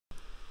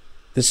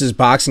This is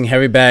boxing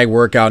heavy bag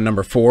workout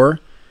number 4.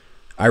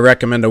 I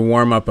recommend a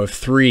warm-up of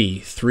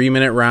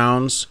 3-minute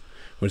rounds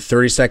with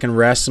 30-second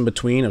rests in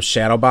between of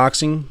shadow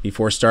boxing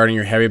before starting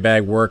your heavy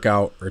bag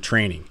workout or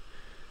training.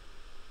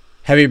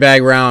 Heavy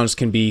bag rounds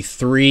can be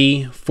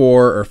 3,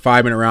 4, or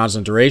 5-minute rounds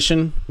in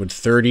duration with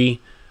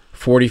 30,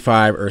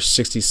 45, or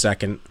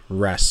 60-second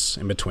rests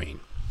in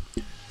between.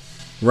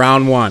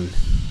 Round 1.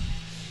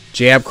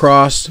 Jab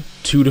cross,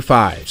 2 to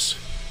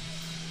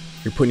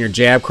 5s. You're putting your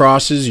jab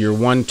crosses, your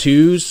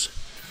 1-2s,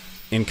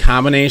 in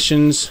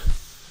combinations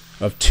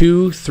of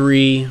 2,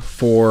 3,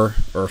 4,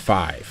 or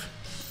 5.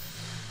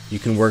 You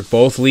can work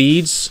both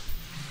leads.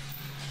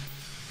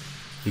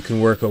 You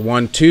can work a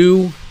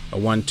 1-2, a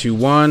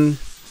 1-2-1,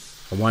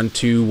 a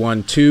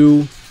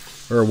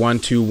 1-2-1-2, or a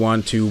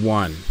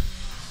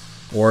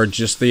 1-2-1-2-1. Or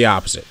just the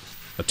opposite.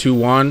 A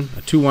 2-1,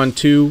 a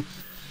 2-1-2,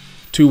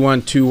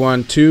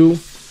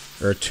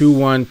 2-1-2-1-2, or a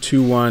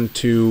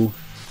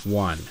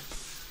 2-1-2-1-2-1.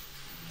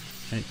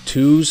 Right,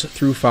 2s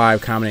through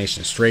 5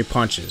 combinations, straight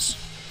punches.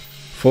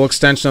 Full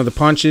extension of the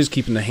punches,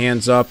 keeping the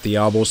hands up, the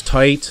elbows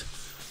tight,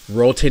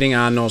 rotating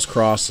on those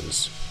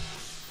crosses.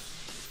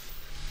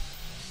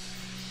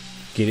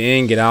 Get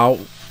in, get out,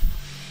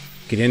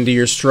 get into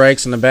your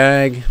strikes in the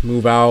bag,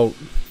 move out,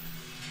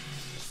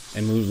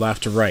 and move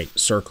left to right,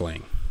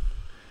 circling.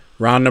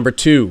 Round number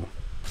 2.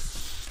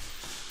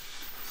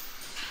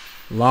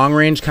 Long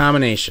range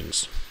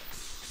combinations.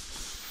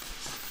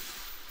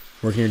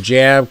 Working your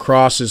jab,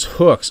 crosses,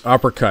 hooks,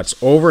 uppercuts,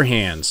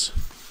 overhands,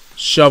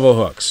 shovel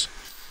hooks.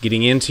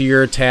 Getting into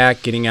your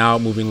attack, getting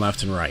out, moving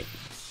left and right.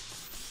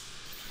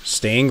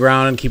 Staying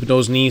grounded, keeping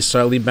those knees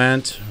slightly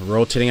bent,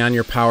 rotating on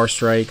your power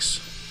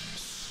strikes.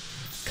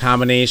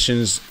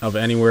 Combinations of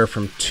anywhere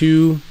from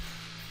 2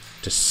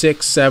 to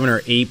 6, 7,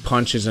 or 8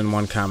 punches in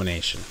one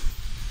combination.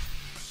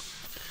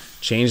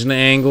 Changing the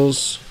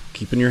angles,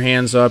 keeping your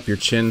hands up, your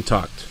chin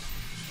tucked.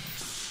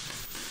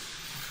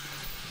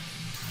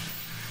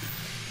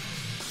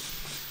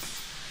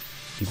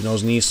 Keeping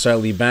those knees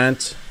slightly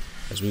bent,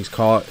 as we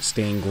call it,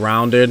 staying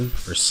grounded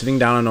or sitting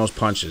down on those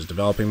punches,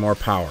 developing more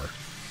power.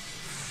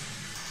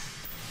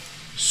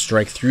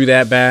 Strike through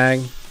that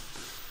bag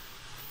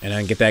and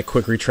then get that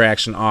quick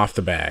retraction off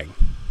the bag.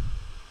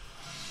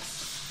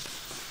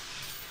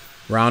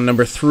 Round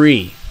number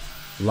 3,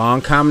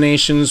 long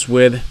combinations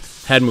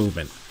with head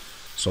movement.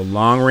 So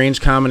long range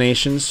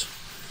combinations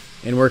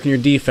and working your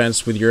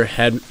defense with your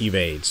head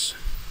evades.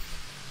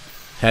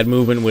 Head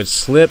movement with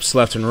slips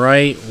left and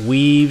right,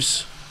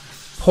 weaves,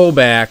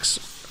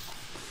 pullbacks,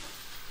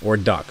 or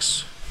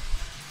ducks.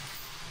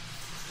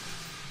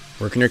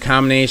 Working your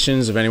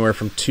combinations of anywhere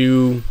from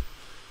 2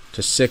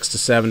 to 6 to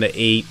 7 to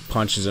 8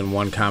 punches in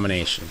one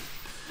combination.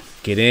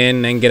 Get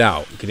in, then get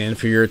out. Get in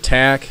for your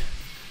attack,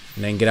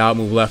 and then get out,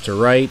 move left or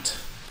right.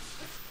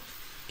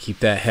 Keep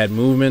that head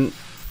movement.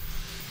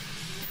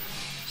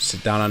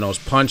 Sit down on those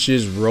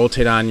punches,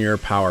 rotate on your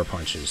power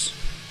punches.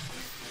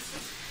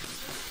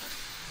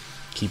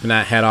 Keeping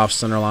that head off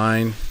center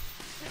line.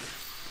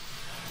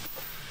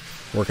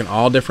 Working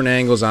all different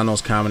angles on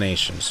those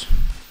combinations.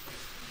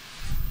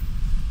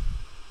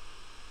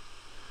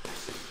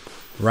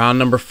 Round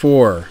number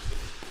 4.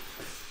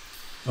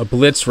 A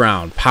blitz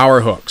round.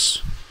 Power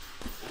hooks.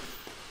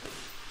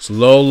 It's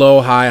low,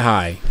 low, high,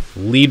 high.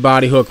 Lead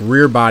body hook,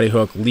 rear body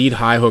hook, lead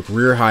high hook,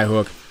 rear high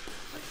hook,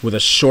 with a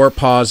short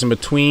pause in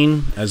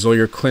between as though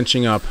you're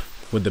clinching up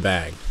with the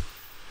bag.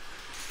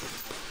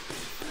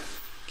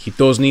 Keep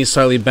those knees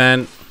slightly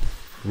bent.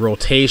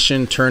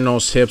 Rotation, turn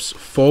those hips,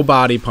 full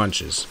body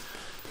punches.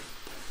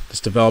 This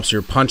develops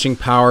your punching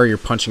power. You're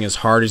punching as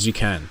hard as you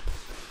can.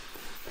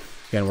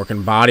 Again,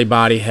 working body,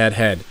 body, head,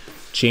 head.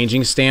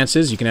 Changing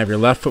stances. You can have your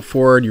left foot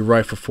forward, your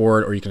right foot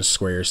forward, or you can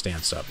square your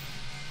stance up.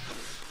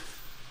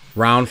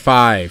 Round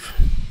 5.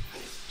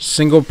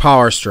 Single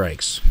power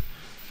strikes.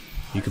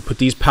 You can put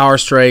these power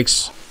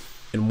strikes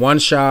in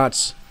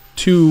 1-shots,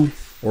 2,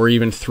 or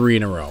even 3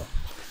 in a row.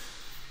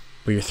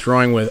 But you're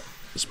throwing with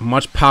as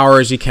much power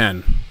as you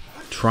can.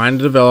 Trying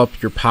to develop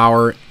your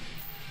power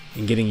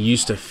and getting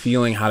used to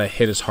feeling how to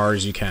hit as hard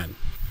as you can.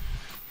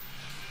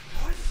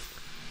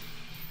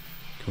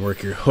 You can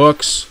work your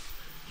hooks.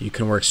 You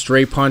can work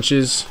straight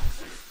punches.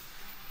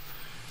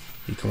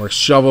 You can work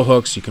shovel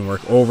hooks. You can work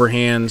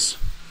overhands.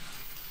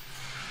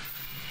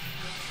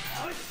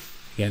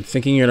 Again,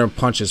 thinking you're going to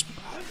punch as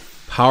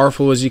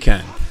powerful as you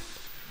can.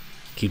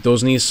 Keep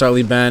those knees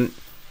slightly bent.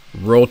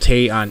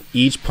 Rotate on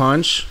each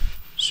punch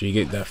so you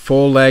get that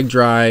full leg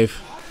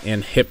drive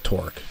and hip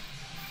torque.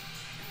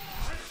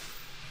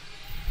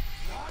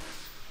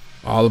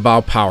 All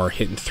about power,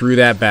 hitting through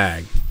that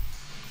bag.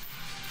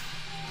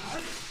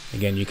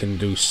 Again, you can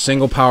do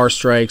single power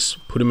strikes,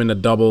 put them into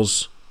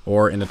doubles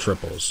or into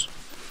triples.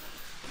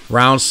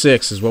 Round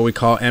 6 is what we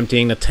call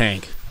emptying the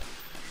tank.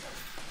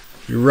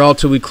 You're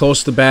relatively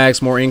close to the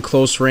bags, more in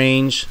close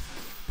range,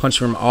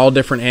 punching from all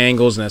different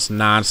angles, and that's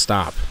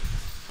non-stop.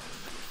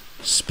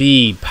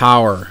 Speed,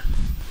 power,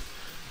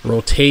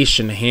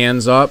 rotation,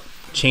 hands up,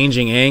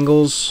 changing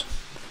angles,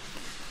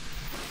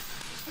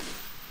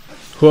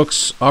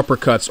 hooks,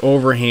 uppercuts,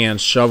 overhands,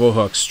 shovel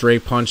hooks,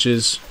 straight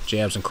punches,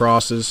 jabs and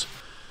crosses,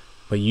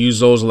 but use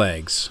those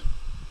legs.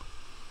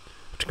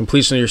 After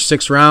completion of your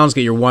 6 rounds,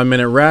 get your 1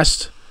 minute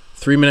rest,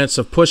 3 minutes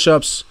of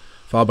push-ups,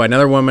 followed by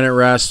another 1 minute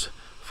rest,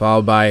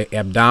 followed by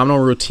abdominal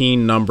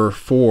routine number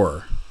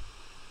 4.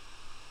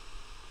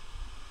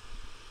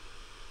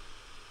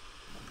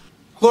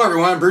 Hello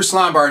everyone, Bruce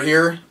Lombard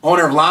here,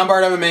 owner of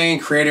Lombard MMA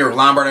and creator of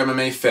Lombard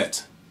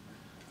MMA-FIT.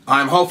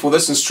 I'm hopeful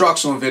this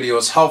instructional video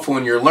is helpful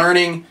in your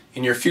learning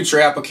and your future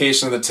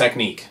application of the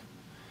technique.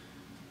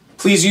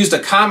 Please use the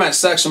comment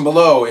section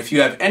below if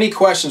you have any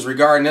questions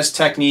regarding this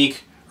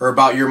technique or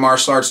about your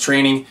martial arts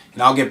training,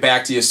 and I'll get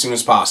back to you as soon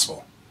as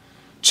possible.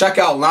 Check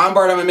out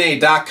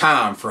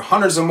LombardMMA.com for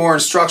hundreds of more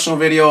instructional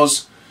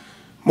videos,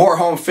 more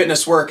home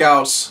fitness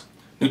workouts,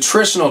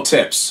 nutritional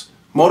tips,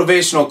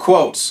 motivational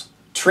quotes,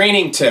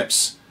 training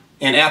tips,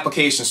 and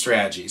application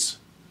strategies.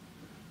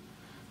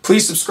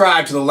 Please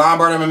subscribe to the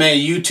Lombard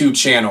MMA YouTube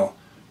channel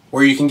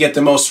where you can get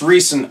the most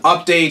recent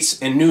updates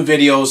and new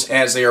videos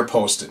as they are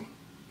posted.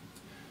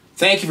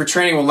 Thank you for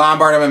training with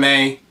Lombard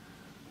MMA.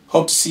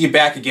 Hope to see you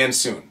back again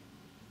soon.